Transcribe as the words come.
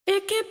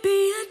can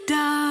be a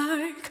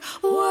dark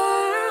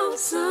world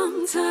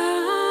sometimes.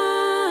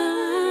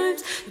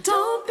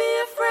 Don't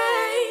be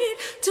afraid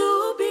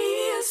to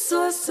be a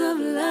source of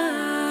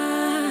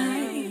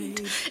light.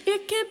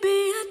 It can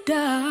be a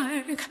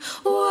dark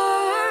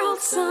world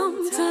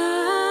sometimes,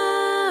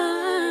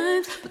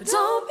 but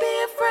don't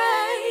be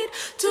afraid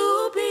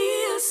to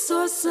be a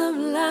source of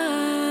light.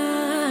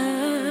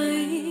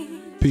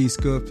 Peace,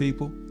 good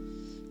people.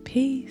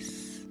 Peace.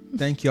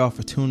 Thank y'all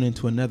for tuning in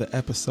to another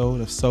episode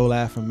of Soul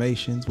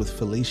Affirmations with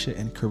Felicia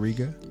and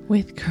Kariga.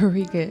 With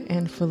Kariga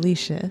and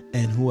Felicia.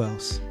 And who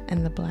else?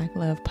 And the Black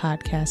Love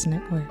Podcast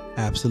Network.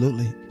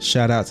 Absolutely.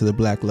 Shout out to the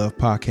Black Love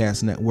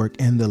Podcast Network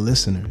and the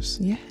listeners.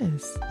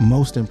 Yes.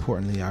 Most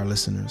importantly, our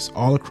listeners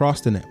all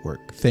across the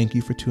network. Thank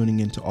you for tuning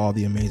in to all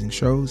the amazing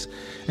shows.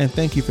 And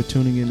thank you for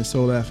tuning in to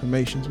Soul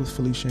Affirmations with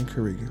Felicia and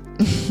Kariga.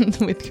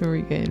 With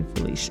Kariga and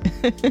Felicia.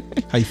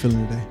 How you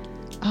feeling today?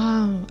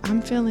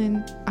 I'm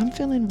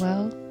feeling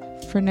well.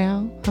 For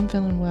now, I'm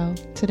feeling well.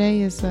 Today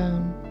has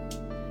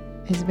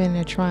been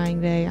a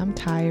trying day. I'm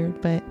tired,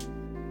 but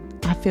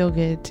I feel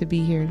good to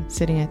be here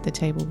sitting at the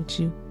table with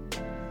you.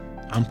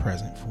 I'm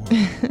present for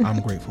it. I'm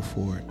grateful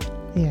for it.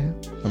 Yeah.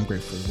 I'm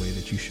grateful for the way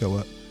that you show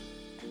up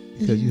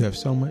because you have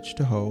so much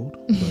to hold.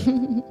 But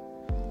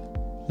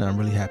now I'm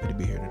really happy to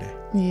be here today.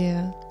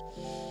 Yeah.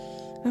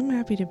 I'm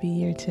happy to be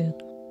here too.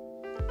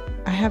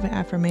 I have an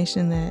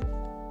affirmation that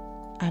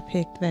I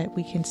picked that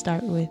we can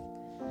start with.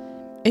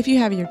 If you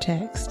have your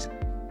text,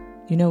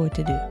 you know what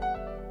to do.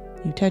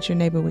 You touch your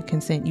neighbor with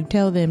consent. You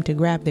tell them to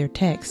grab their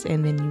text,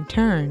 and then you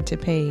turn to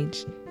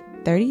page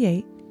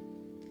 38,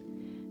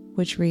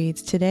 which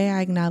reads, "Today I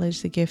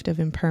acknowledge the gift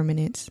of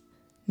impermanence.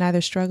 Neither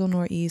struggle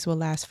nor ease will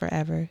last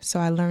forever, so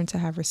I learned to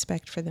have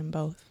respect for them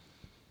both."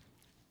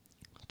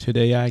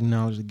 Today I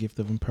acknowledge the gift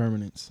of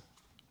impermanence.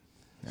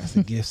 That's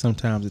a gift.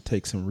 Sometimes it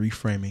takes some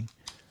reframing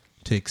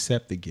to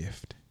accept the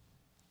gift.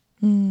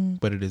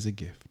 But it is a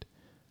gift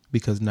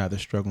because neither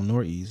struggle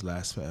nor ease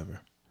lasts forever.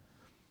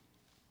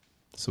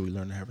 So we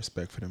learn to have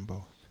respect for them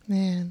both.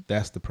 Man.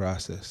 That's the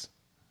process.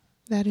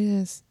 That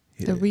is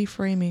the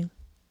reframing.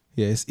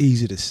 Yeah, it's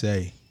easy to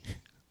say.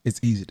 It's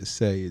easy to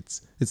say.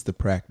 It's the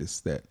practice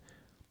that,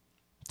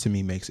 to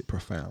me, makes it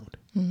profound.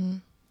 Mm-hmm.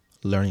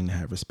 Learning to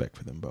have respect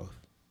for them both.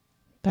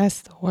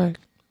 That's the work.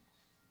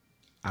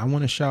 I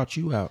want to shout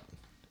you out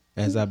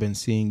as I've been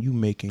seeing you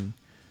making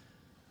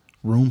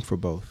room for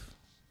both.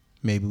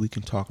 Maybe we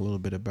can talk a little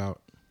bit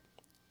about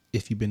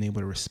if you've been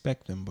able to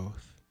respect them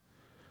both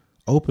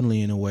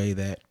openly in a way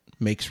that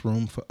makes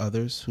room for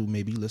others who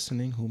may be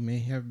listening, who may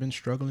have been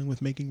struggling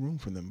with making room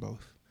for them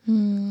both.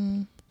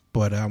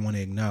 But I want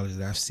to acknowledge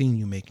that I've seen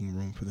you making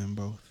room for them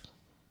both.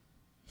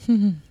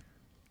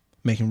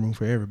 Making room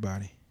for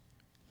everybody.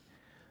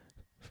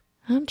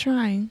 I'm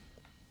trying.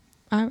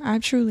 I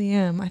truly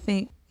am. I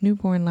think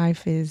newborn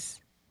life is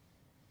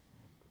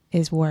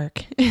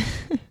work.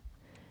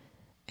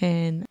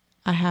 And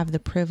I have the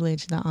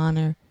privilege, the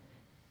honor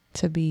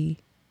to be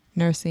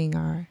nursing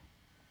our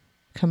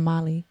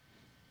Kamali.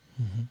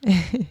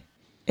 Mm-hmm.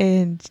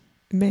 And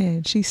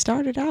man, she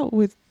started out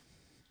with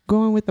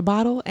going with the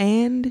bottle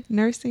and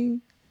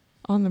nursing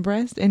on the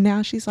breast. And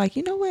now she's like,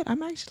 you know what?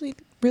 I'm actually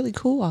really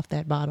cool off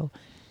that bottle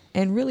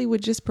and really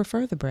would just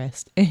prefer the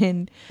breast.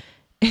 And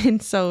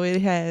so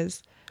it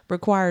has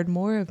required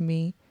more of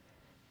me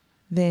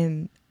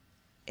than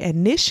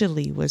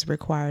initially was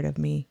required of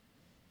me.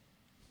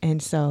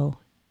 And so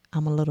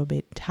I'm a little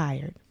bit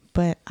tired,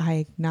 but I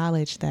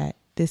acknowledge that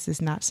this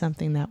is not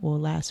something that will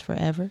last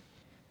forever.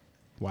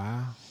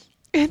 Wow.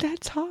 And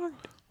that's hard.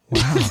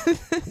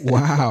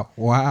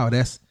 Wow.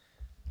 That's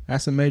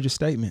a major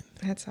statement.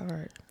 That's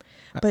hard.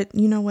 But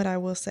you know what I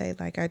will say?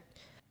 Like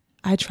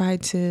I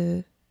tried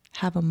to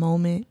have a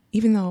moment,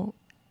 even though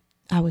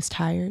I was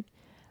tired,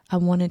 I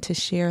wanted to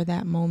share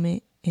that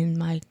moment in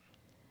my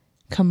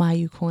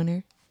Kamayu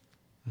corner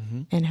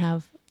and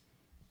have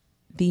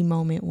the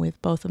moment with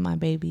both of my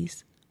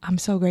babies. I'm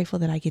so grateful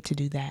that I get to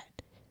do that.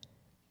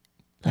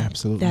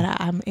 Absolutely. That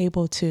I'm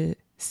able to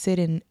sit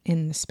in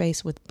the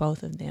space with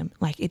both of them.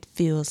 Like it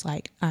feels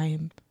like I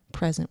am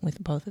present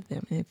with both of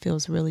them. And it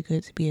feels really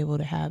good to be able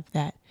to have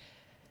that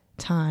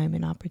time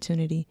and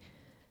opportunity.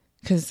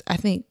 Because I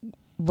think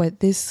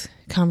what this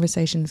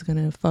conversation is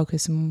going to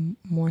focus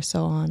more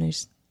so on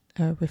is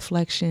a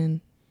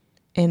reflection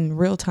and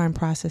real-time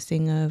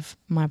processing of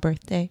my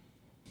birthday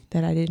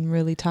that I didn't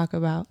really talk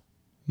about.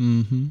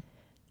 Mm-hmm.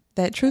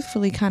 That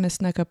truthfully kind of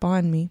snuck up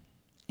on me.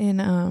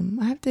 And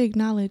I have to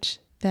acknowledge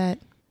that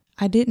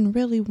I didn't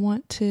really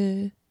want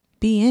to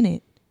be in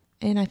it.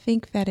 And I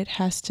think that it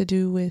has to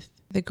do with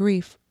the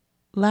grief.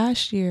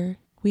 Last year,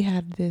 we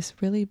had this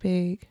really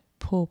big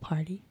pool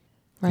party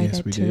right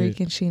at Tariq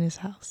and Sheena's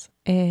house.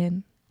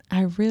 And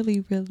I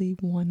really, really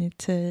wanted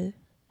to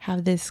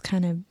have this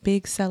kind of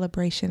big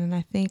celebration. And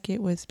I think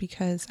it was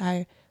because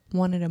I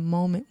wanted a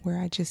moment where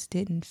I just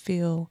didn't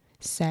feel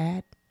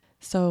sad.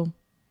 So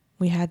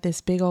we had this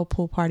big old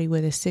pool party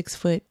with a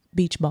 6-foot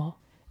beach ball.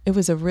 It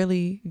was a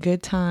really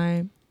good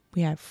time.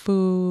 We had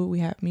food, we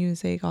had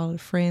music, all the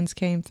friends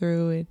came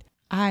through, and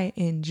I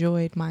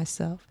enjoyed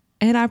myself.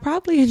 And I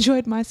probably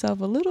enjoyed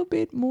myself a little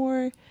bit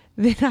more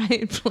than I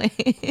had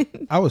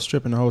planned. I was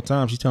tripping the whole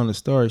time. She's telling the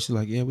story. She's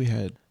like, yeah, we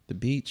had the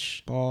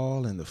beach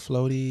ball and the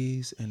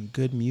floaties and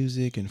good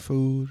music and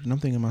food. And I'm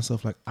thinking to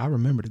myself, like, I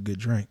remember the good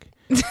drink.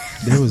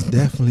 There was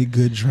definitely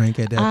good drink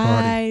at that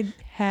party.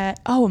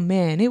 Oh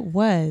man, it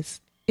was,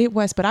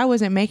 but I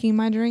wasn't making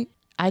my drink.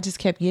 I just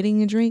kept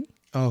getting a drink.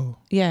 Oh.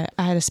 Yeah,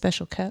 I had a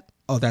special cup.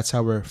 Oh, that's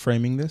how we're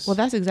framing this? Well,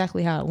 that's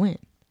exactly how it went.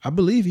 I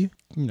believe you,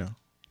 you know.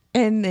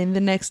 And then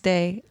the next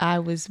day, I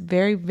was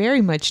very,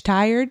 very much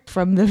tired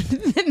from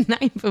the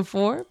night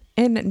before.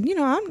 And, you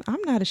know,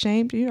 I'm not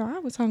ashamed. You know, I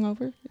was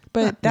hungover.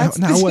 But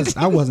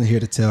I wasn't here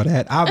to tell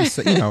that.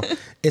 Obviously, you know,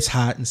 it's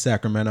hot in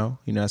Sacramento.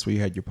 You know, that's where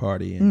you had your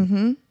party.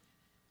 And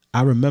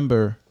I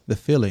remember the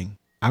feeling.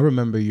 I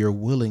remember your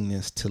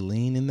willingness to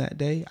lean in that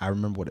day. I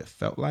remember what it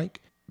felt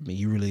like. I mean,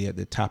 you really at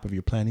the top of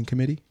your planning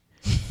committee.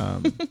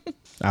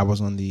 I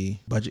was on the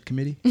budget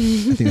committee. I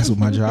think that's what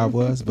my job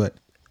was. But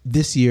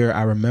this year,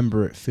 I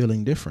remember it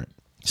feeling different.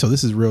 So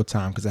this is real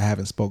time because I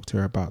haven't spoke to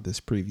her about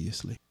this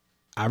previously.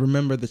 I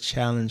remember the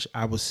challenge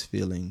I was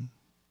feeling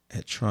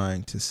at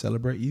trying to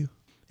celebrate you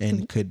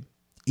and could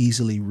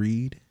easily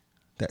read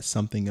that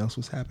something else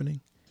was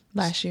happening.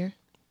 Last year?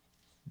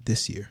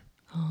 This year.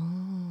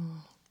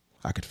 Oh.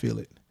 I could feel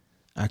it.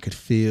 I could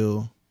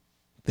feel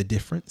the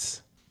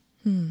difference.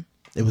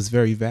 It was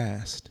very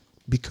vast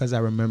because I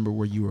remember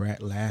where you were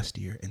at last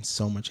year and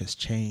so much has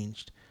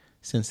changed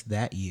since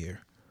that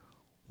year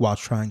while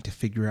trying to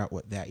figure out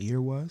what that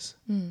year was.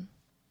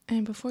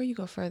 And before you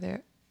go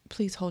further,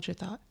 please hold your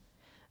thought.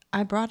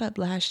 I brought up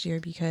last year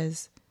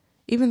because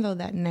even though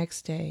that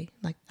next day,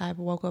 like I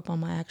woke up on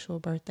my actual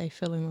birthday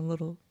feeling a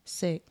little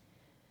sick,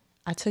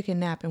 I took a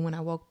nap and when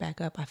I woke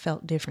back up, I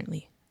felt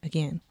differently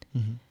again.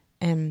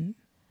 And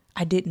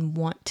I didn't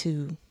want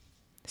to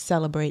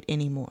celebrate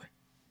anymore.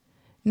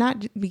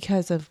 Not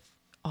because of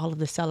all of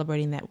the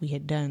celebrating that we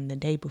had done the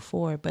day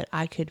before, but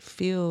I could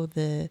feel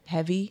the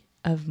heavy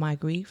of my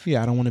grief.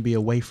 Yeah, I don't want to be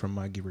away from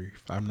my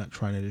grief. I'm not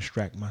trying to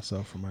distract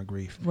myself from my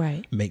grief.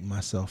 Right. Make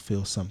myself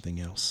feel something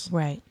else.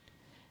 Right.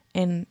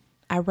 And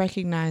I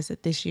recognized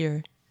that this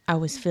year I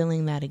was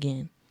feeling that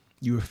again.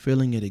 You were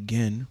feeling it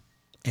again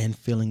and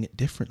feeling it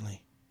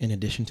differently. In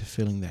addition to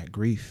feeling that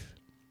grief,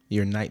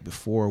 your night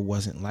before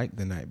wasn't like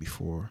the night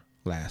before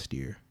last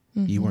year.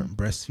 You weren't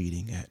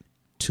breastfeeding at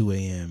 2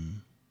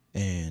 a.m.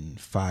 and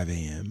 5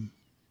 a.m.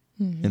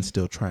 And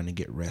still trying to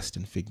get rest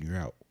and figure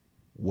out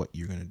what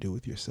you're going to do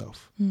with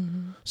yourself.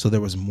 So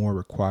there was more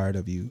required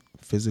of you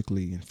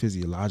physically and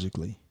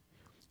physiologically.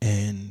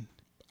 And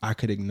I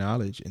could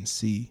acknowledge and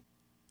see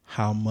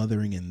how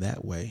mothering in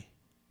that way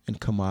and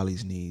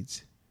Kamali's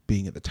needs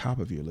being at the top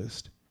of your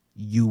list,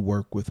 you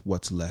work with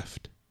what's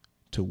left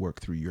to work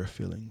through your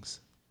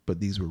feelings. But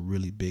these were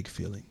really big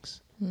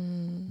feelings.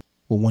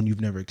 Well, one,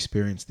 you've never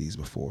experienced these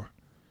before.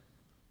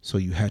 So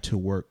you had to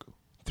work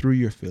through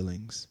your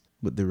feelings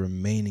with the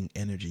remaining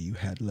energy you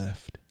had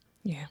left.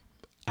 Yeah.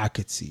 I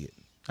could see it.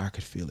 I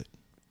could feel it.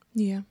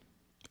 Yeah.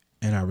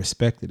 And I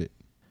respected it.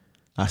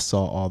 I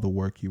saw all the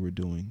work you were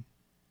doing.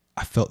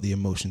 I felt the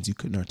emotions you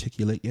couldn't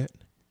articulate yet.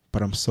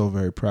 But I'm so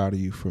very proud of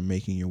you for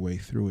making your way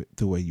through it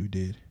the way you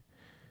did.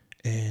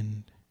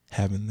 And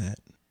having that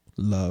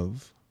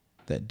love,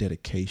 that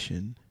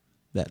dedication,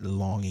 that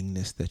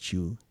longingness that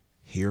you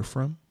hear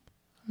from.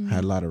 I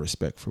had a lot of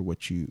respect for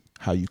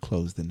how you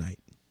closed the night.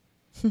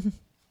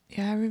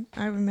 Yeah,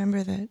 I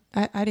remember that.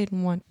 I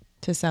didn't want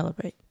to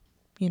celebrate,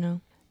 you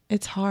know.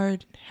 It's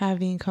hard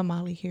having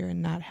Kamali here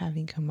and not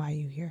having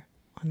Kamayu here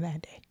on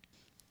that day,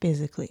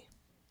 physically.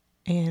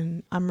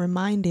 And I'm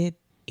reminded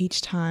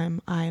each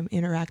time I'm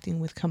interacting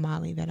with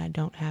Kamali that I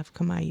don't have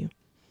Kamayu.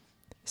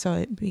 So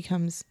it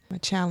becomes a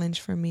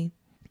challenge for me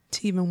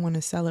to even want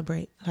to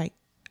celebrate. Like,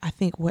 I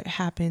think what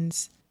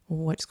happens,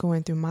 what's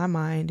going through my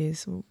mind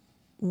is,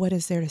 what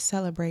is there to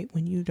celebrate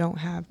when you don't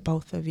have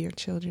both of your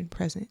children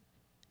present?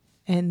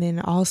 And then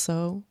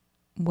also,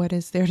 what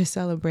is there to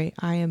celebrate?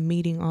 I am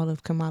meeting all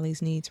of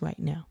Kamali's needs right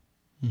now,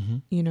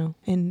 you know,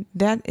 and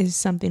that is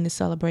something to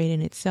celebrate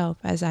in itself.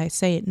 As I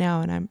say it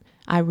now and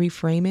I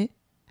reframe it.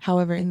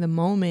 However, in the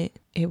moment,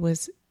 it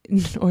was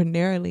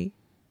ordinarily,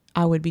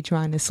 I would be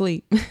trying to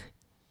sleep,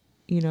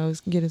 you know,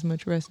 get as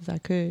much rest as I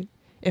could.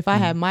 If I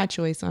had my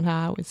choice on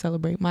how I would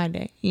celebrate my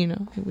day, you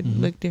know, it would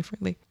look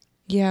differently.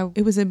 Yeah,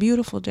 it was a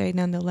beautiful day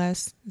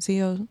nonetheless.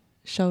 Zio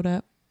showed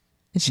up,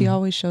 and she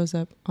always shows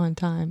up on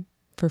time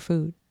for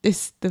food.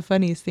 It's the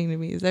funniest thing to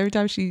me is every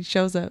time she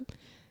shows up,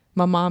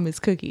 my mom is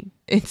cooking.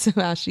 And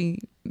somehow she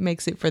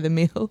makes it for the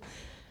meal.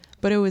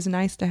 But it was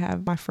nice to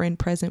have my friend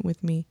present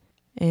with me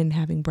and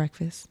having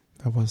breakfast.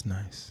 That was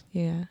nice.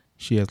 Yeah.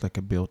 She has like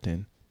a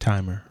built-in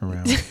timer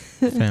around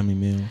family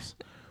meals.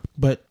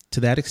 But to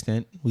that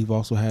extent, we've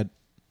also had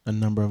a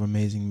number of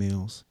amazing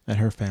meals at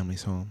her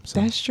family's home.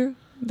 So that's true.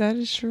 That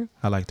is true.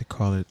 I like to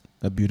call it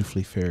a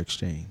beautifully fair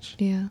exchange.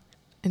 Yeah.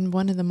 And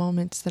one of the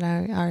moments that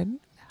I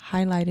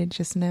highlighted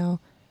just now,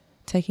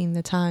 taking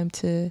the time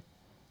to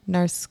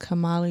nurse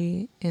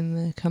Kamali in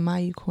the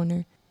Kamayu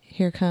corner,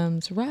 here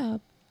comes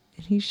Rob.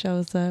 And he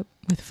shows up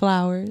with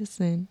flowers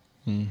and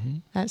Mm-hmm.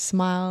 That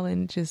smile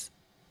and just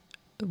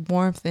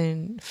warmth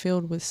and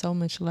filled with so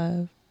much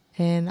love.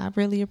 And I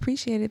really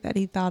appreciated that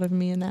he thought of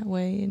me in that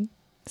way and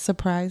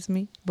surprised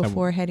me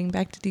before heading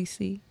back to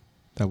DC.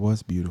 That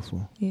was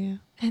beautiful. Yeah.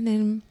 And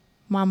then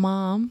my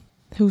mom,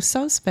 who's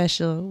so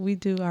special, we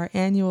do our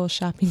annual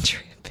shopping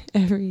trip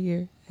every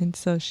year. And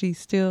so she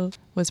still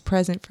was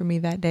present for me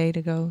that day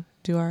to go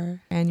do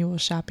our annual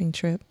shopping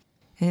trip.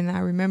 And I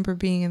remember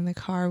being in the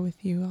car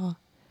with you all,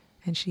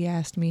 and she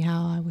asked me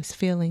how I was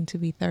feeling to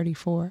be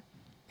 34.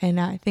 And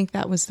I think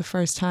that was the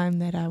first time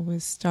that I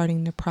was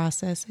starting to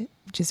process it,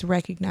 just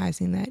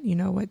recognizing that, you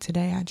know what,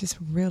 today I just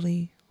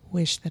really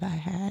wish that I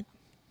had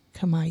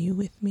Kamayu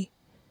with me.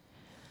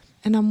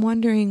 And I'm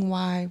wondering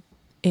why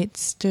it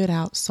stood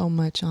out so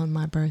much on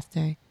my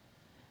birthday.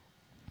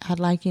 I'd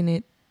liken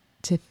it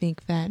to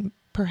think that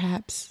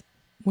perhaps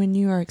when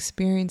you are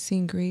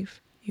experiencing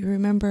grief, you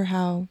remember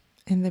how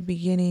in the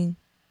beginning,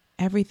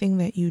 everything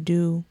that you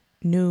do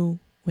new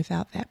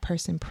without that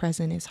person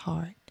present is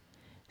hard.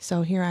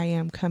 So here I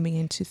am coming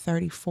into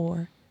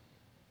 34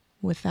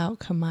 without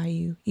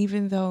Kamayu.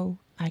 Even though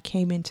I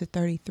came into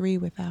 33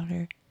 without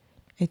her,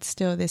 it's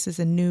still, this is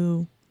a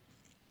new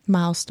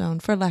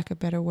milestone, for lack of a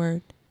better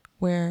word,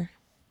 where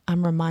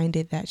I'm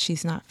reminded that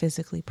she's not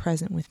physically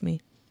present with me.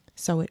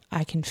 So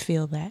I can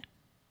feel that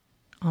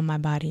on my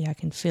body. I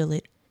can feel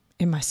it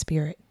in my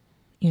spirit,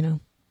 you know.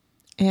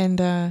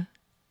 And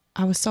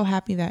I was so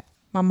happy that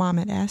my mom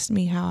had asked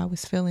me how I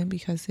was feeling,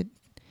 because it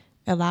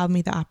allowed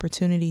me the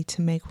opportunity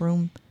to make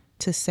room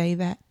to say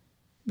that,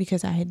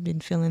 because I had been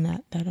feeling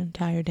that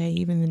entire day,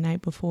 even the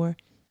night before.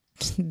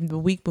 The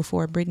week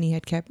before, Brittany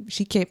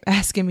kept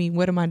asking me,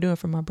 what am I doing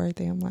for my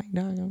birthday? I'm like,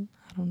 dog, I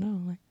don't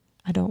know. Like,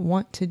 I don't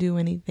want to do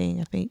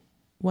anything. I think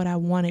what I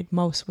wanted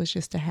most was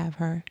just to have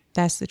her.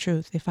 That's the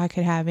truth. If I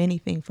could have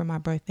anything for my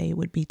birthday, it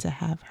would be to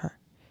have her.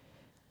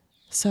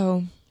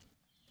 So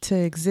to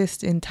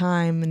exist in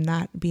time and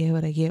not be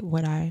able to get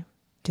what I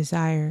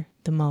desire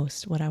the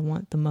most, what I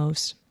want the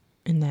most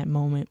in that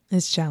moment,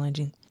 is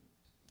challenging.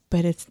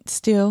 But it's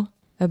still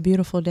a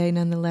beautiful day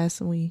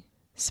nonetheless. And we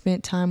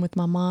spent time with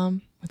my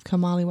mom, with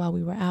Kamali, while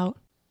we were out,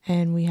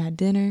 and we had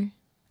dinner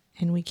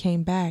and we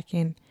came back.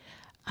 And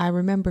I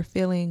remember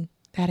feeling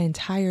that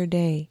entire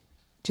day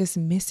just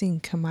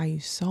missing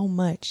Kamayu so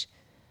much,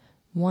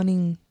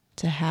 wanting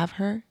to have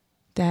her,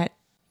 that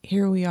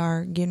here we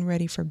are getting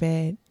ready for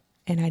bed,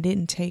 and I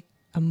didn't take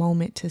a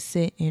moment to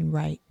sit and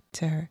write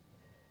to her.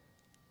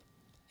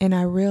 And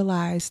I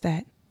realized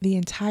that the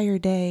entire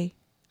day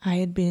I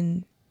had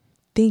been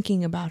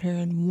thinking about her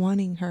and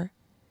wanting her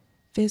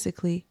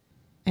physically.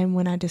 And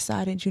when I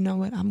decided, you know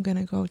what, I'm going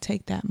to go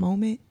take that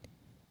moment,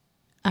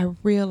 I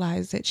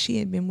realized that she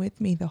had been with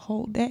me the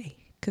whole day,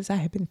 because I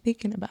had been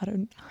thinking about her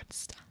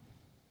nonstop.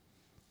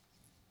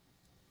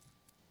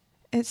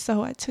 And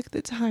so I took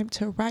the time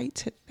to write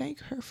to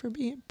thank her for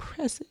being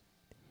present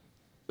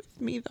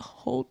with me the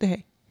whole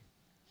day.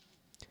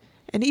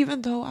 And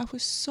even though I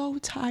was so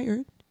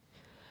tired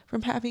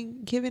from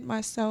having given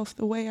myself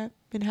the way I've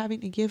been having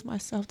to give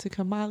myself to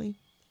Kamali,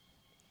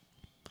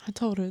 I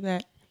told her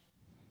that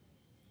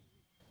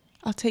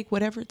I'll take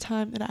whatever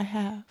time that I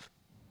have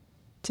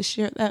to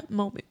share that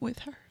moment with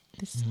her.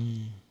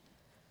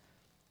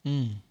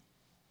 I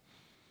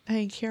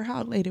didn't care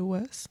how late it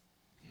was.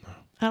 No.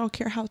 I don't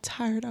care how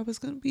tired I was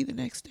going to be the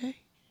next day.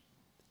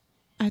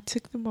 I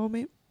took the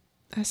moment,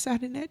 I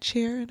sat in that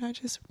chair, and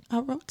I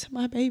wrote to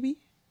my baby,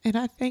 and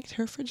I thanked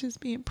her for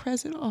just being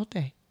present all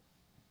day.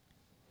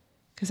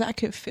 Because I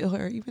could feel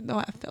her, even though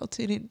I felt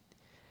it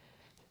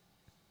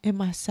in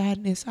my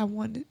sadness.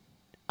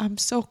 I'm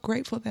so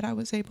grateful that I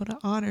was able to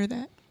honor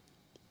that.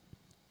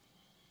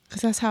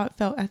 Because that's how it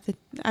felt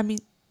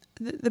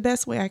the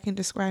best way I can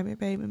describe it,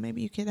 babe, and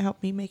maybe you can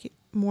help me make it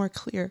more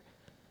clear.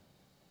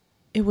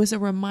 It was a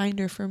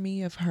reminder for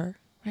me of her,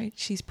 right?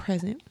 She's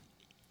present.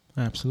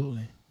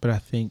 Absolutely. But I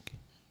think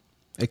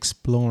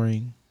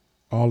exploring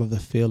all of the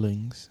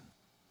feelings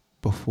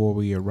before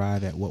we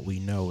arrive at what we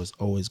know is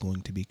always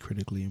going to be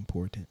critically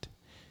important.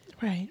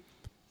 Right.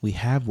 We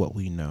have what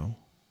we know,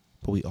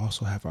 but we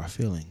also have our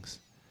feelings.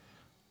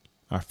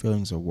 Our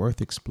feelings are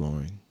worth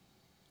exploring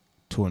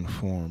to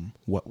inform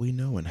what we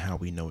know and how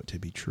we know it to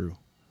be true.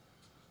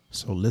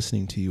 So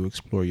listening to you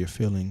explore your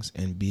feelings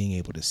and being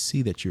able to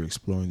see that you're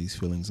exploring these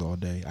feelings all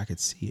day, I could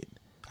see it.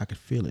 I could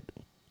feel it.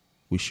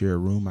 We share a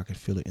room. I could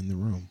feel it in the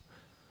room.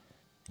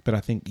 But I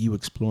think you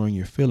exploring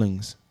your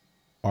feelings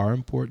are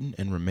important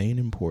and remain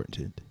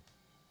important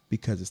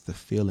because it's the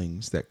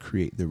feelings that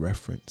create the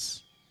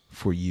reference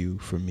for you,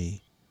 for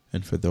me,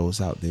 and for those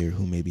out there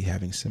who may be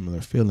having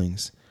similar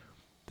feelings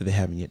that they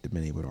haven't yet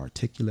been able to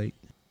articulate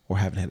or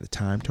haven't had the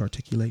time to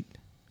articulate.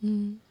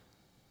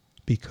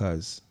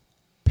 Because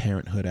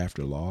parenthood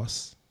after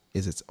loss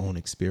is its own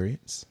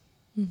experience.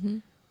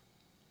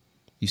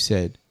 You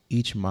said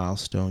each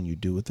milestone you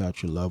do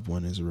without your loved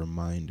one is a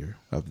reminder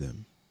of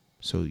them.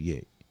 So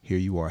yeah, here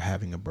you are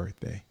having a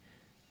birthday,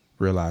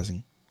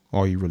 realizing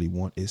all you really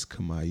want is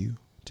Kamayu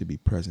to be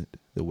present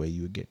the way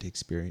you would get to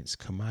experience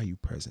Kamayu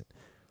present.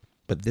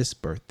 But this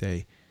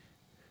birthday,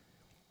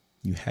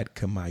 you had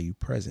Kamayu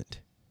present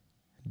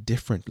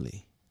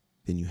differently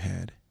than you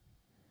had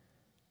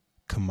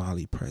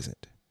Kamali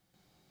present.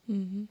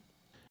 Mm-hmm.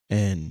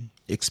 And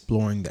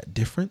exploring that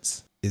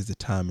difference is the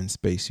time and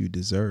space you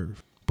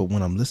deserve. But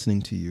when I'm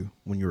listening to you,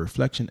 when your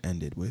reflection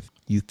ended with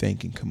you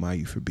thanking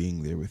Kamayu for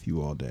being there with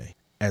you all day,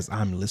 as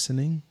I'm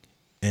listening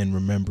and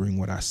remembering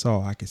what I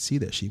saw, I could see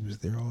that she was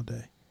there all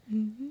day.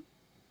 Mm-hmm.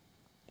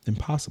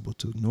 Impossible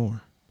to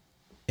ignore.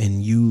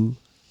 And you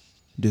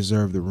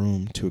deserve the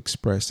room to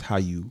express how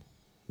you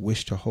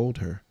wish to hold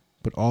her.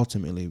 But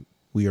ultimately,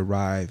 we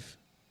arrive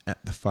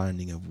at the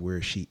finding of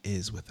where she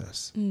is with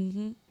us.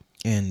 Mm-hmm.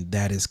 And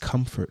that is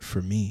comfort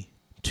for me,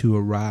 to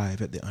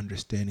arrive at the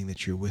understanding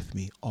that you're with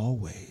me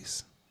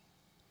always.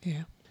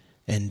 Yeah.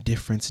 And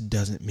difference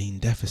doesn't mean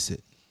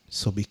deficit.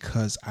 So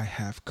because I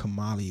have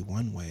Kamali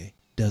one way,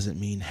 doesn't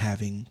mean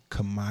having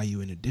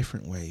Kamayu in a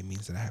different way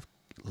means that I have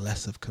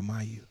less of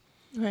Kamayu.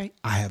 Right.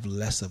 I have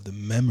less of the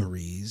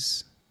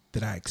memories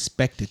that I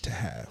expected to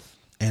have.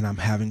 And I'm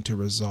having to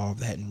resolve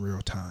that in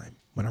real time.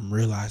 When I'm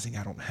realizing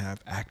I don't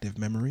have active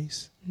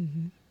memories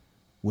Mm-hmm.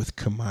 with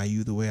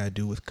Kamayu the way I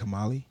do with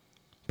Kamali.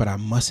 But I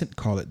mustn't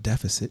call it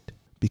deficit,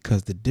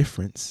 because the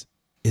difference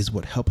is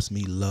what helps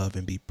me love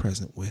and be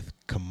present with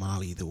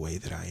Kamali the way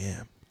that I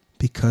am.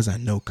 Because I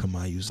know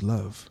Kamayu's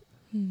love,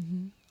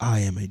 Mm-hmm. I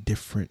am a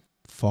different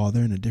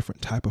father and a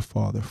different type of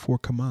father for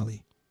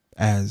Kamali,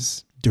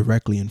 as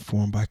directly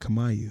informed by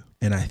Kamayu.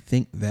 And I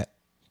think that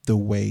the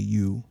way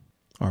you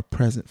are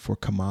present for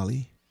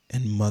Kamali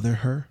and mother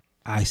her,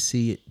 I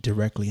see it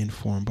directly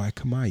informed by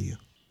Kamayu.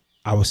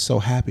 I was so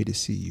happy to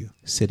see you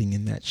sitting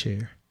in that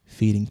chair,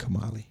 feeding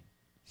Kamali.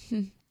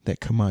 That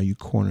Kamayu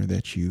corner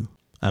that you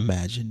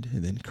imagined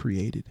and then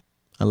created.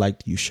 I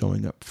liked you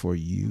showing up for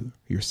you,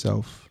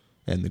 yourself,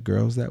 and the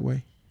girls that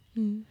way.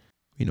 Mm-hmm.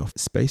 You know,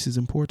 space is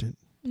important.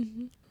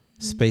 Mm-hmm.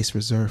 Space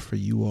reserved for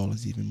you all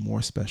is even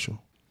more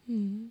special.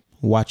 Mm-hmm.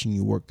 Watching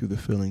you work through the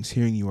feelings,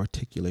 hearing you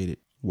articulate it,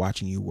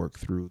 watching you work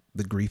through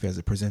the grief as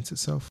it presents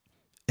itself.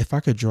 If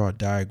I could draw a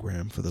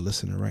diagram for the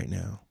listener right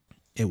now,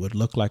 it would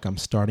look like I'm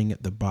starting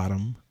at the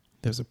bottom.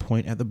 There's a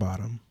point at the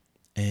bottom,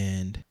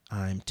 and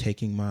I'm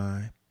taking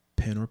my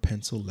pen or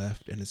pencil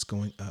left, and it's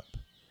going up.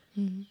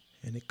 Mm-hmm.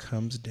 And it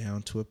comes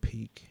down to a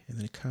peak, and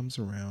then it comes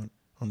around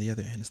on the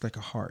other end. It's like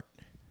a heart,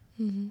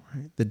 Mm-hmm.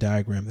 right? The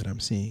diagram that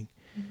I'm seeing.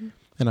 Mm-hmm.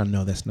 And I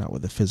know that's not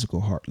what the physical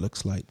heart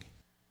looks like.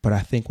 But I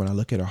think when I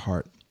look at a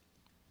heart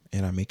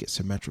and I make it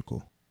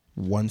symmetrical,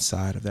 one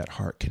side of that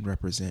heart can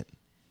represent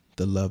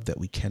the love that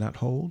we cannot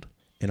hold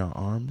in our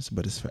arms,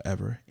 but is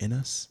forever in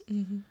us.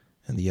 Mm-hmm.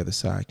 And the other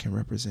side can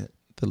represent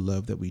the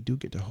love that we do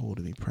get to hold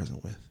and be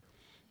present with.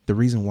 The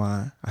reason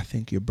why I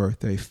think your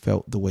birthday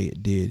felt the way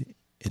it did,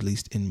 at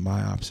least in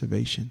my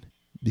observation,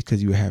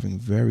 because you were having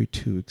very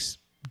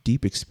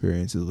deep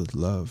experiences with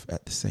love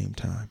at the same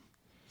time.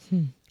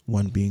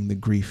 One being the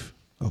grief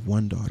of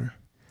one daughter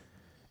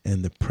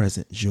and the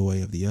present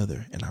joy of the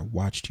other. And I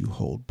watched you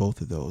hold both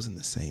of those in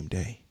the same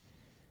day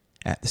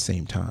at the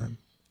same time,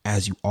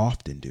 as you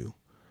often do.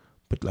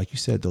 But like you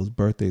said, those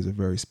birthdays are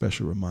very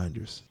special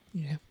reminders.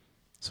 Yeah.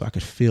 So I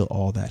could feel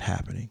all that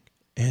happening,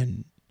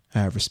 and I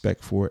have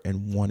respect for it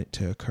and want it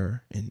to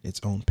occur in its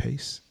own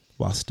pace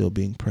while still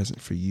being present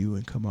for you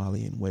and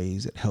Kamali in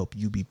ways that help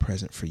you be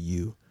present for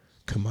you,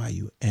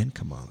 Kamayu, and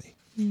Kamali.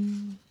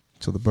 Mm-hmm.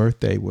 So the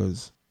birthday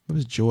was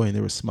joy and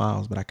there were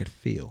smiles, but I could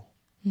feel.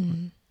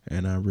 Mm-hmm.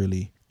 And I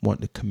really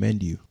want to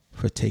commend you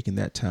for taking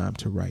that time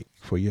to write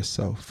for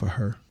yourself, for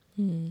her.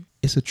 Mm-hmm.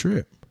 It's a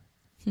trip.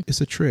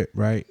 It's a trip,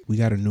 right? We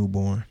got a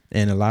newborn,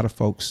 and a lot of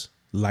folks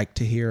like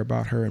to hear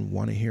about her and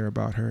want to hear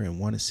about her and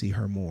want to see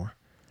her more.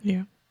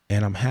 Yeah.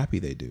 And I'm happy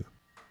they do.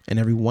 And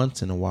every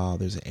once in a while,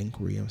 there's an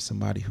inquiry of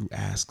somebody who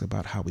asks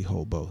about how we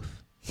hold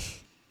both.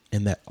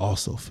 And that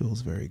also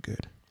feels very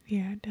good.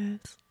 Yeah, it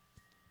does.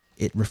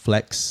 It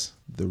reflects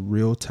the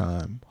real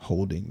time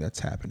holding that's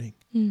happening.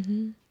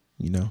 Mm-hmm.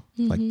 You know,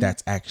 Mm-hmm. like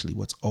that's actually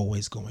what's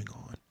always going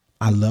on.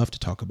 I love to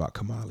talk about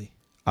Kamali.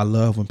 I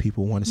love when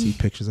people want to see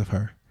pictures of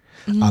her.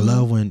 Mm-hmm. I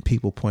love when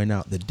people point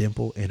out the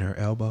dimple in her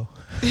elbow.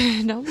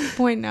 Don't be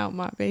pointing out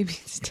my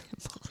baby's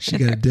dimple. She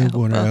got a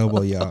dimple in her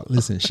elbow, y'all.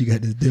 Listen, she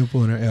got this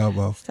dimple in her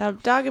elbow.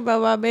 Stop talking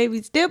about my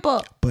baby's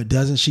dimple. But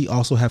doesn't she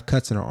also have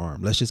cuts in her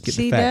arm? Let's just get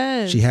the She fact.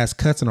 does. She has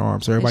cuts in her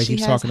arm. So everybody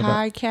keeps talking She has about.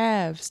 high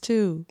calves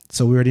too.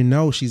 So we already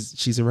know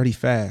she's already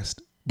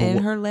fast. But And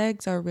her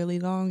legs are really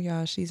long,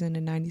 y'all. She's in the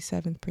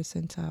 97th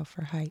percentile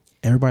for height.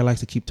 everybody likes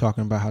to keep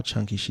talking about how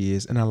chunky she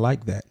is. And I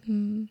like that.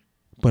 Mm-hmm.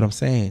 But I'm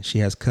saying she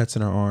has cuts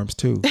in her arms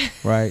too,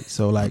 right?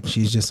 So like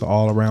she's just an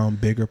all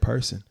around bigger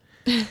person.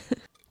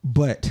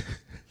 But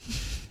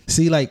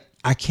see, like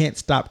I can't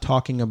stop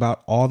talking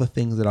about all the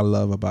things that I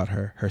love about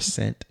her. Her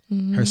scent,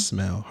 her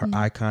smell, her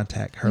eye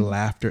contact, her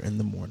laughter in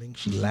the morning.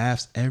 She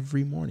laughs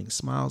every morning,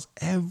 smiles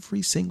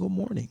every single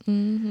morning.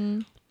 Mm-hmm.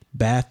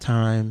 Bath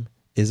time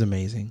is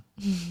amazing.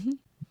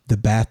 The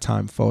bath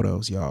time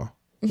photos, y'all.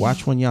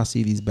 Watch when y'all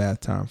see these bath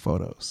time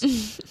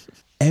photos.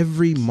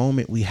 Every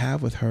moment we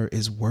have with her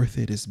is worth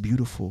it. It's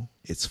beautiful.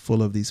 It's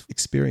full of these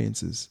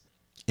experiences.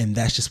 And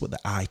that's just what the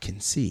eye can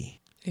see.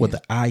 Yeah. What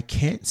the eye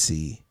can't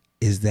see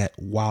is that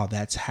while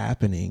that's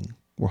happening,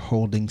 we're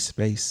holding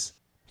space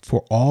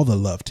for all the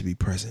love to be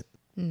present.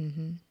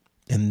 Mm-hmm.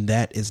 And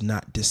that is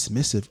not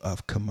dismissive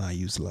of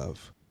Kamayu's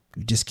love.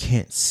 You just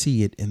can't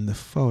see it in the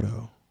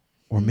photo.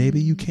 Or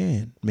maybe you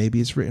can. Maybe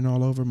it's written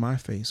all over my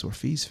face or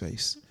Fee's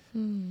face.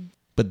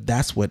 But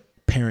that's what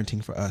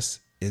parenting for us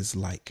is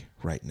like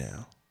right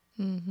now.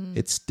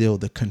 It's still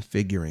the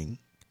configuring,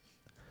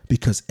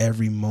 because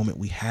every moment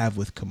we have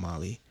with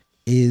Kamali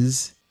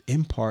is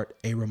in part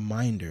a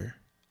reminder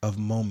of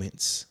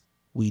moments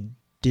we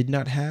did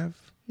not have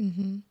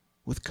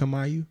with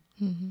Kamayu.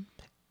 And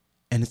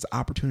it's an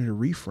opportunity to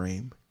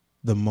reframe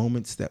the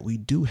moments that we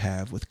do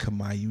have with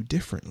Kamayu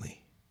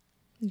differently.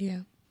 Yeah.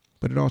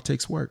 But it all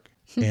takes work.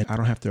 And I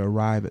don't have to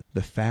arrive at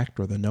the fact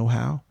or the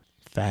know-how,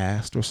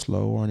 fast or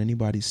slow, or on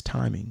anybody's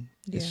timing.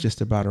 Yeah. It's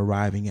just about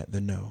arriving at the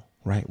know,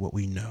 right? What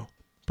we know.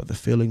 But the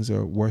feelings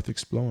are worth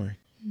exploring.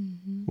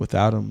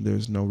 Without them,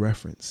 there's no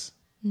reference.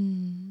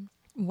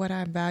 What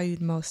I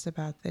valued most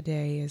about the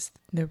day is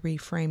the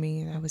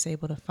reframing I was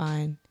able to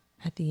find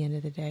at the end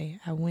of the day.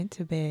 I went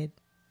to bed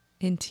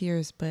in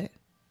tears, but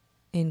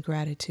in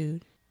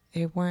gratitude.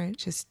 They weren't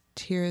just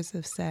tears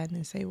of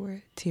sadness. They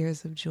were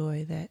tears of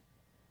joy that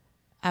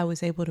I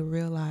was able to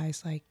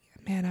realize, like,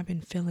 man, I've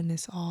been feeling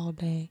this all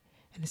day,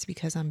 and it's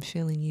because I'm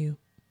feeling you.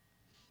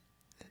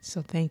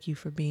 So thank you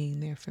for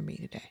being there for me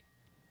today,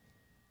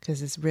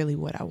 because it's really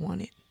what I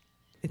wanted.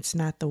 It's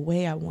not the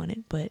way I want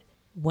it, but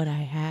what I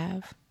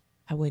have,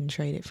 I wouldn't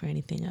trade it for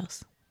anything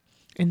else.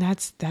 And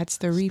that's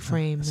the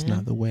reframe. It's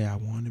not the way I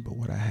want it, but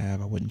what I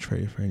have, I wouldn't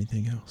trade it for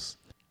anything else.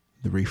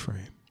 The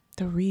reframe.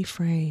 The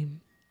reframe.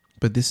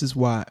 But this is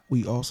why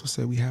we also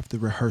say we have to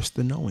rehearse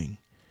the knowing.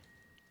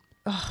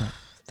 Oh, right.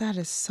 That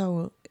is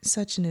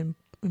such an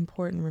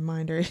important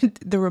reminder.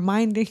 The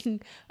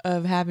reminding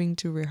of having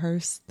to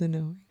rehearse the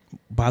knowing.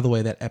 By the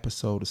way, that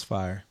episode is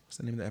fire. What's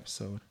the name of the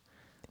episode?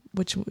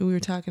 Which we were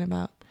talking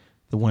about?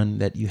 The one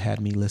that you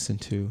had me listen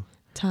to.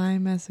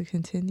 Time as a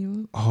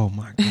Continuum. Oh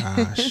my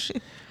gosh.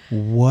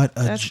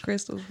 That's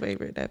Crystal's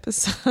favorite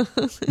episode.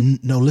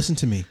 No, listen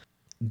to me.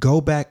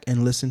 Go back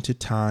and listen to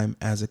Time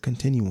as a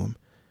Continuum.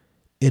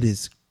 It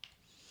is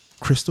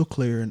crystal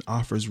clear and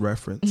offers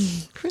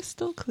reference.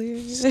 Crystal clear.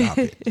 Stop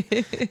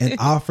it. And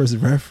offers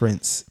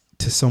reference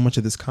to so much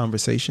of this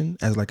conversation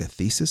as like a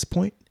thesis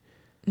point.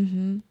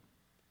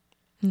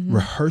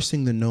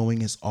 Rehearsing the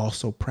knowing is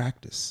also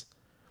practice.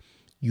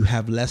 You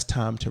have less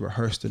time to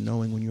rehearse the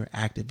knowing when you're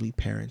actively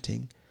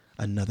parenting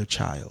another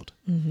child.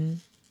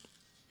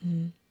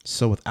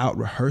 So without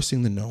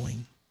rehearsing the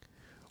knowing,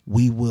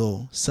 we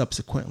will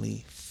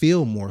subsequently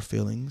feel more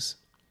feelings,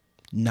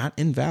 not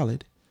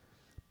invalid,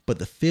 but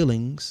the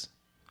feelings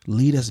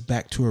lead us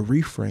back to a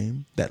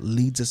reframe that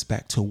leads us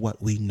back to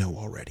what we know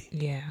already.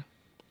 Yeah.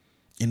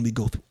 And we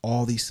go through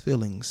all these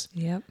feelings,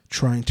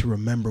 trying to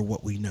remember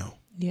what we know.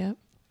 Yep.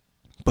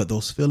 But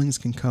those feelings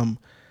can come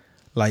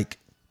like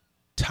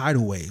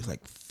tidal waves,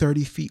 like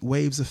 30 feet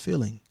waves of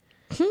feeling.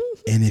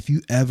 And if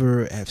you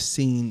ever have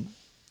seen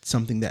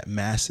something that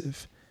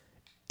massive,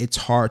 it's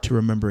hard to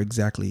remember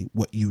exactly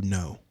what you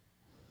know,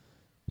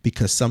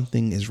 because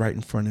something is right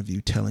in front of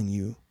you telling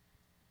you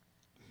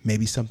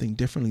maybe something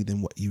differently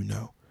than what you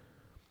know.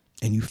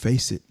 And you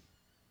face it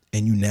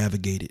and you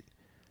navigate it.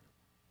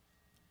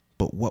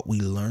 But what we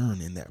learn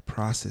in that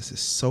process is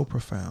so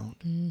profound.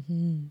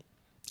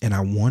 And I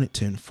want it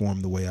to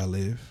inform the way I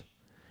live.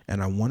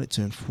 And I want it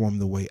to inform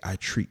the way I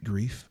treat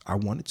grief. I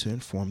want it to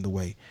inform the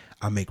way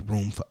I make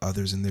room for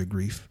others in their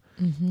grief.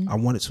 I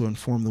want it to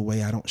inform the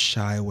way I don't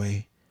shy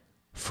away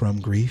from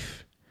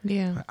grief.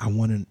 Yeah. I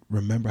want to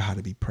remember how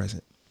to be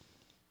present.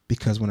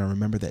 Because when I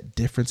remember that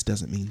difference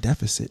doesn't mean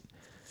deficit,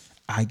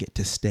 I get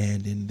to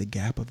stand in the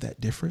gap of that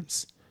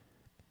difference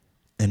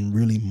and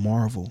really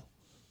marvel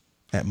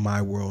at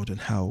my world and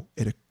how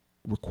it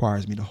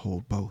requires me to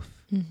hold both.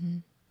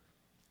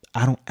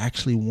 I don't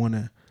actually want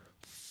to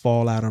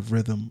fall out of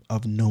rhythm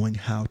of knowing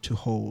how to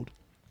hold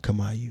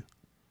Kamayu.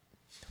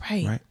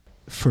 Right.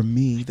 For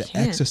me, the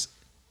exercise,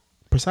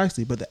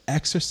 precisely, but the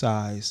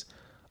exercise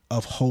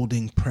of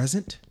holding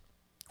present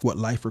what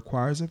life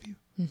requires of you,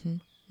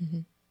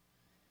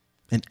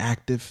 and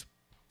active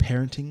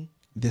parenting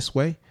this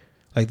way,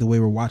 like the way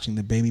we're watching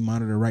the baby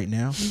monitor right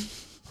now.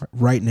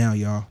 Right now,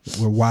 y'all,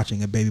 we're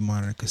watching a baby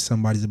monitor because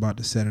somebody's about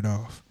to set it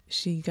off.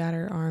 She got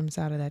her arms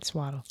out of that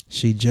swaddle.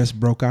 She just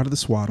broke out of the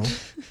swaddle.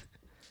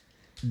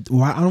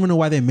 I don't even know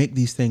why they make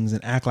these things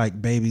and act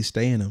like babies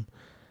stay in them.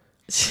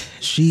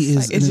 She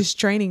is. Like, it's just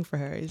training for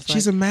her. It's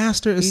she's like a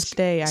master each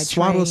day I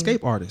swaddle train,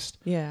 escape artist.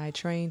 Yeah, I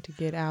trained to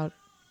get out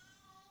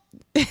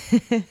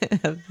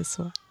of the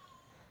swaddle.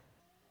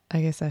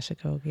 I guess I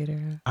should go get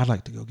her. I'd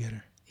like to go get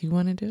her. You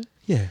want to do it?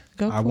 Yeah.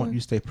 Go I want you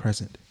to stay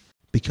present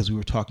because we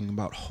were talking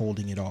about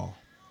holding it all.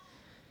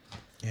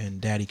 And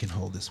Daddy can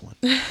hold this one.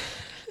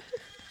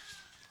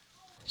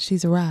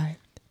 She's arrived,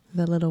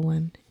 the little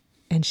one,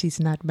 and she's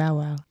not Bow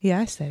Wow. Yeah,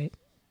 I said it.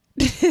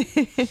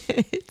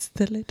 It's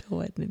the little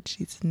one, and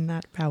she's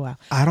not Bow Wow.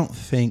 I don't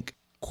think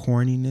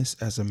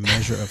corniness as a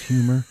measure of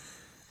humor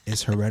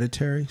is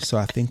hereditary, so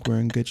I think we're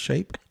in good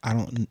shape. I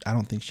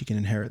don't think she can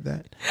inherit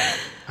that.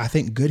 I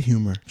think good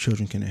humor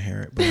children can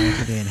inherit, but I don't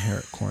think they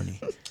inherit corny.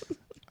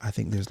 I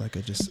think there's like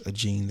just a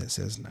gene that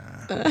says, nah,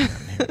 I'm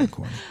not inheriting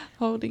corny.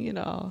 Holding it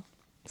all.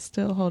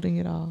 Still holding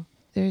it all.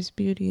 There's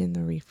beauty in the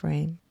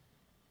reframe.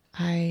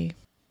 I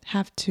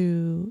have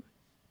to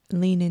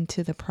lean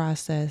into the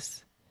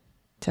process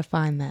to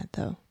find that,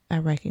 though. I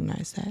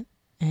recognize that.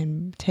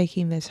 And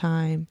taking the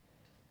time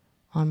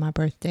on my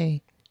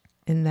birthday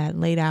in that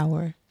late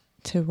hour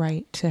to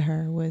write to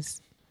her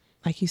was,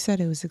 like you said,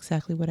 it was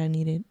exactly what I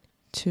needed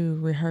to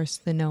rehearse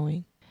the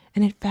knowing.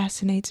 And it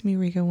fascinates me,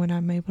 Rika, when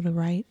I'm able to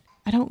write.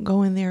 I don't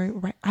go in there,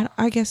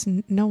 I guess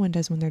no one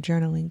does when they're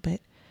journaling,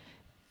 but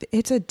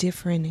it's a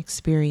different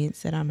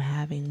experience that I'm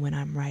having when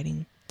I'm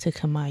writing to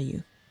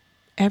Kamayu.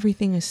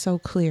 Everything is so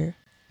clear.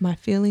 My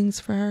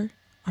feelings for her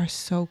are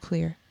so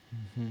clear.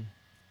 Mm-hmm.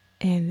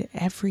 And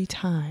every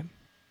time,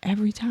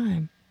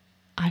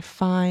 I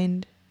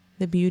find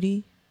the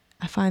beauty,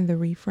 I find the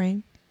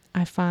reframe,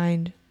 I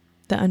find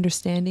the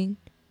understanding.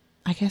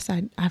 I guess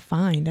I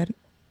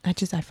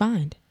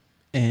find.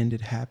 And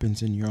it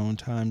happens in your own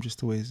time just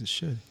the way as it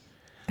should.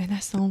 And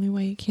that's the only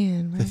way it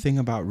can, right? The thing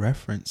about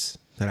reference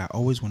that I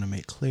always want to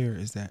make clear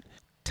is that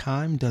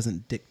time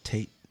doesn't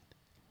dictate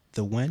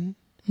the when.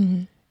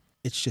 Mm-hmm.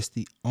 It's just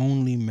the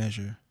only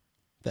measure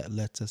that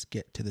lets us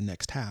get to the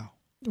next how.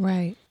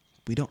 Right.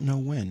 We don't know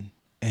when.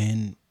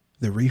 And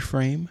the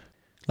reframe,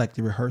 like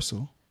the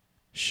rehearsal,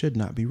 should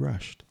not be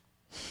rushed.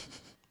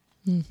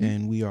 Mm-hmm.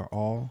 And we are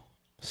all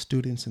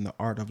students in the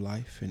art of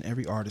life, and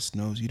every artist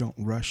knows you don't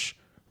rush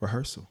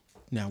rehearsal.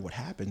 Now, what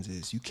happens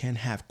is you can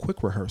have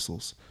quick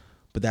rehearsals,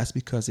 but that's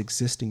because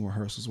existing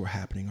rehearsals were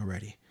happening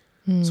already.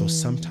 So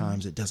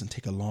sometimes it doesn't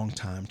take a long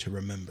time to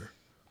remember.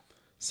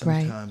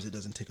 Sometimes it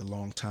doesn't take a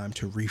long time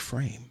to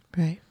reframe.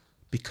 Right.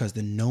 Because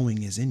the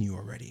knowing is in you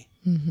already.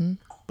 Mm-hmm.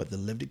 But the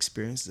lived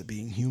experience of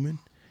being human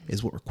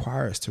is what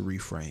requires to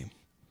reframe.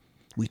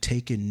 We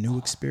take in new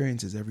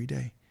experiences every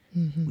day.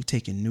 Mm-hmm. We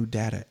take in new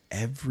data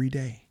every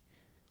day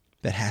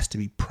that has to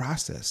be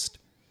processed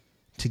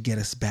to get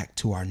us back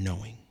to our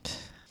knowing.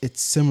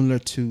 It's similar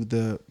to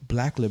the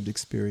Black lived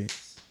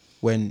experience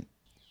when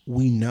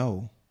we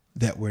know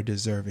that we're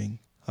deserving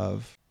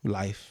of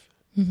life,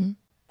 mm-hmm.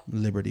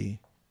 liberty,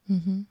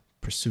 mm-hmm.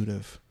 pursuit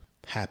of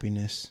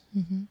happiness,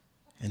 mm-hmm.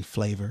 and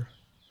flavor.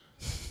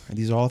 And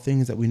these are all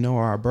things that we know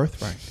are our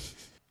birthright.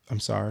 I'm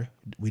sorry,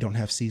 we don't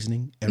have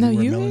seasoning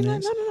everywhere melanin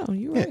is. No,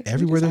 you're right.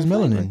 Everywhere there's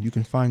melanin, you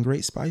can find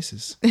great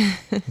spices.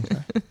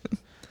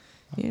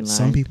 Okay?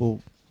 Some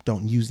people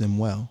don't use them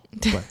well,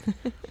 but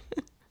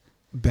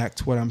back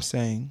to what I'm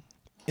saying,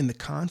 in the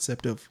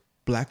concept of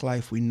Black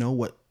life, we know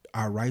what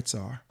our rights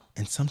are,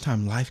 and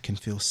sometimes life can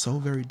feel so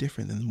very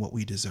different than what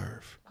we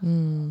deserve.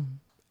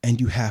 And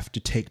you have to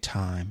take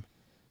time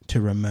to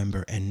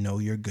remember and know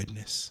your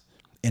goodness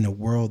in a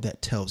world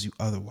that tells you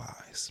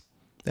otherwise.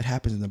 That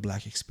happens in the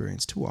Black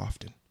experience too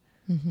often.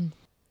 Mm-hmm.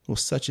 Well,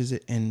 such is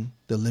it in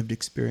the lived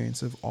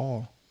experience of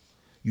all.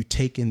 You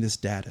take in this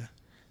data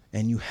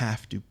and you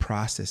have to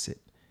process it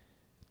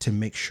to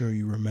make sure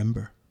you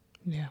remember.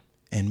 Yeah.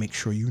 And make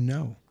sure you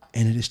know.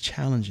 And it is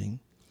challenging.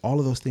 All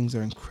of those things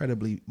are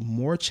incredibly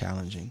more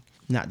challenging,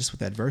 not just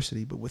with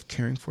adversity, but with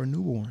caring for a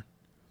newborn,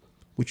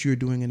 which you're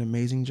doing an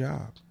amazing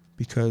job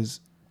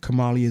because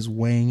Kamali is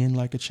weighing in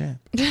like a champ.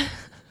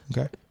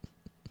 Okay?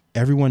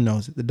 Everyone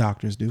knows it. The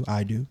doctors do.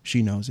 I do.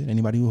 She knows it.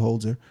 Anybody who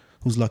holds her,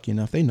 who's lucky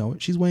enough, they know it.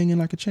 She's weighing in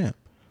like a champ.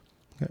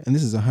 Okay? And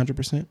this is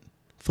 100%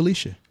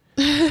 Felicia.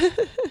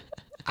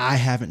 I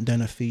haven't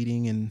done a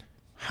feeding in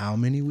how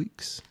many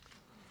weeks?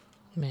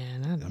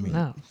 Man, I don't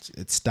know.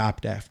 It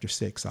stopped after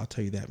 6. I'll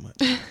tell you that much.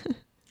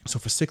 So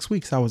for 6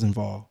 weeks, I was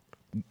involved,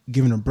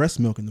 giving her breast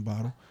milk in the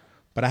bottle,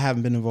 but I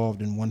haven't been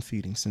involved in one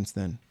feeding since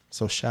then.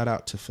 So shout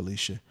out to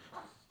Felicia,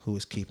 who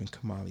is keeping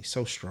Kamali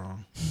so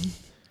strong.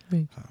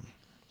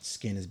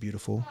 Skin is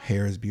beautiful.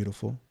 Hair is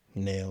beautiful.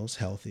 Nails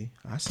healthy.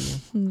 I see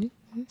them.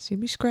 She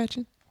be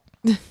scratching.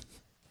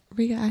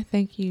 Rika, I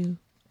thank you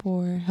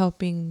for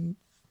helping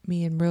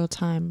me in real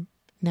time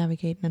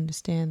navigate and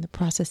understand the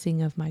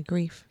processing of my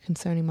grief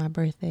concerning my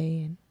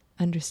birthday and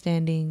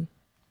understanding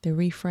the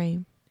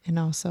reframe and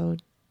also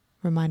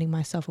reminding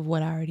myself of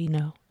what I already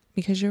know.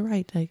 Because you're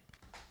right, like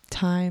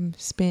time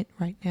spent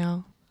right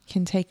now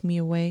can take me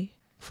away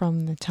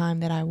from the time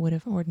that I would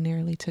have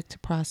ordinarily took to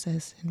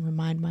process and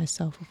remind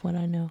myself of what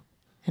I know.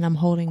 And I'm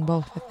holding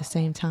both at the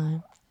same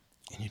time.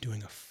 And you're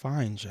doing a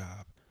fine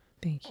job.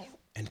 Thank you.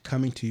 And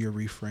coming to your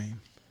reframe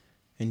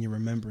and you're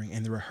remembering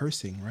and the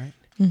rehearsing, right?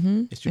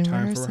 Mm-hmm. It's your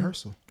time for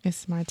rehearsal.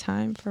 It's my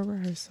time for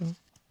rehearsal.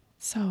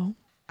 So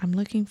I'm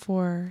looking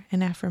for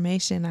an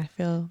affirmation I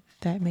feel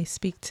that may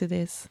speak to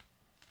this.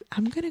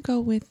 I'm going to go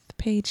with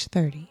page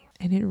 30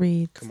 and it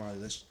reads.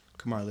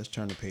 Kamali, let's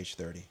turn to page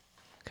 30.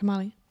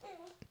 Kamali.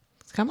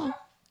 Come on.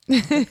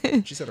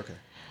 She said, okay.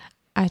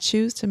 I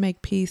choose to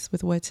make peace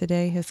with what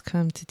today has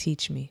come to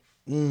teach me.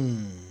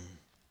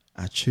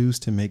 I choose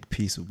to make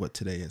peace with what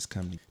today has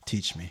come to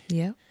teach me.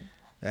 Yep.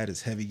 That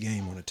is heavy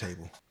game on the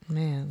table.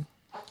 Man.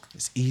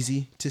 It's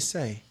easy to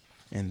say,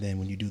 And then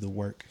when you do the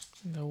work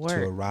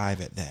to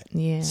arrive at that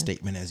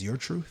statement as your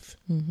truth,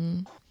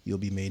 you'll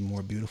be made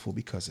more beautiful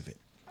because of it.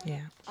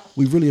 Yeah.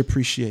 We really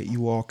appreciate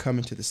you all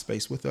coming to the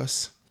space with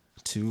us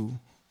to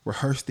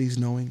rehearse these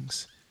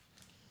knowings,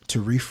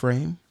 to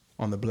reframe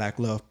on the Black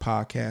Love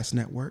Podcast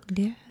Network.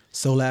 Yeah.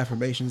 Soul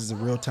Affirmations is a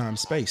real-time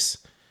space,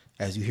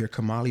 as you hear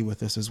Kamali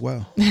with us as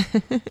well.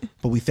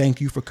 But we thank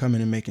you for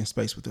coming and making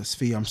space with us.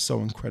 Fee, I'm so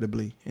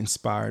incredibly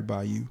inspired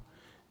by you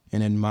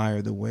and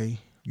admire the way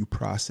you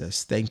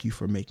process. Thank you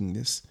for making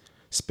this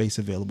space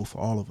available for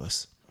all of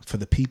us, for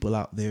the people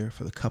out there,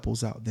 for the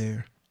couples out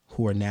there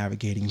who are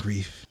navigating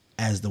grief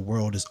as the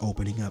world is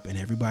opening up and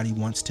everybody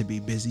wants to be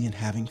busy and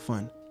having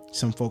fun.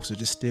 Some folks are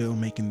just still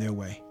making their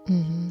way,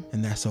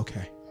 and that's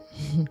okay.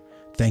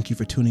 Thank you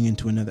for tuning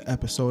into another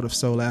episode of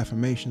Soul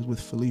Affirmations with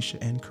Felicia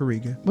and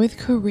Kariga. With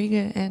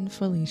Kariga and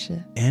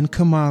Felicia. And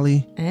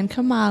Kamali. And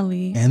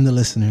Kamali. And the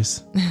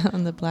listeners.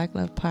 On the Black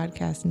Love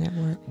Podcast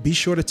Network. Be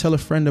sure to tell a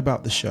friend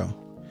about the show.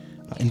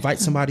 Invite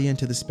somebody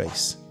into the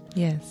space.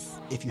 Yes.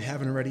 If you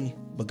haven't already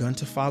begun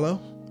to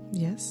follow,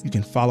 yes, you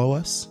can follow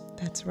us.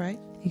 That's right.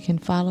 You can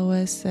follow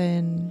us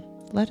and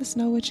let us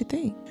know what you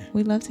think.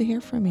 We'd love to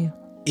hear from you.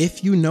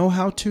 If you know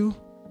how to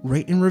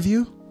rate and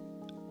review,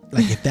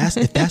 like if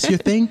that's your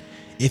thing,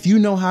 if you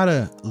know how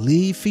to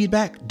leave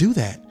feedback, do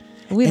that.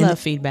 We love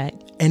feedback.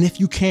 And if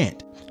you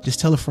can't,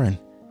 just tell a friend.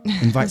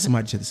 Invite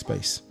somebody to the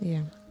space.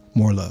 Yeah.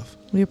 More love.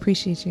 We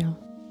appreciate y'all.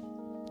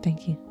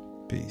 Thank you.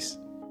 Peace.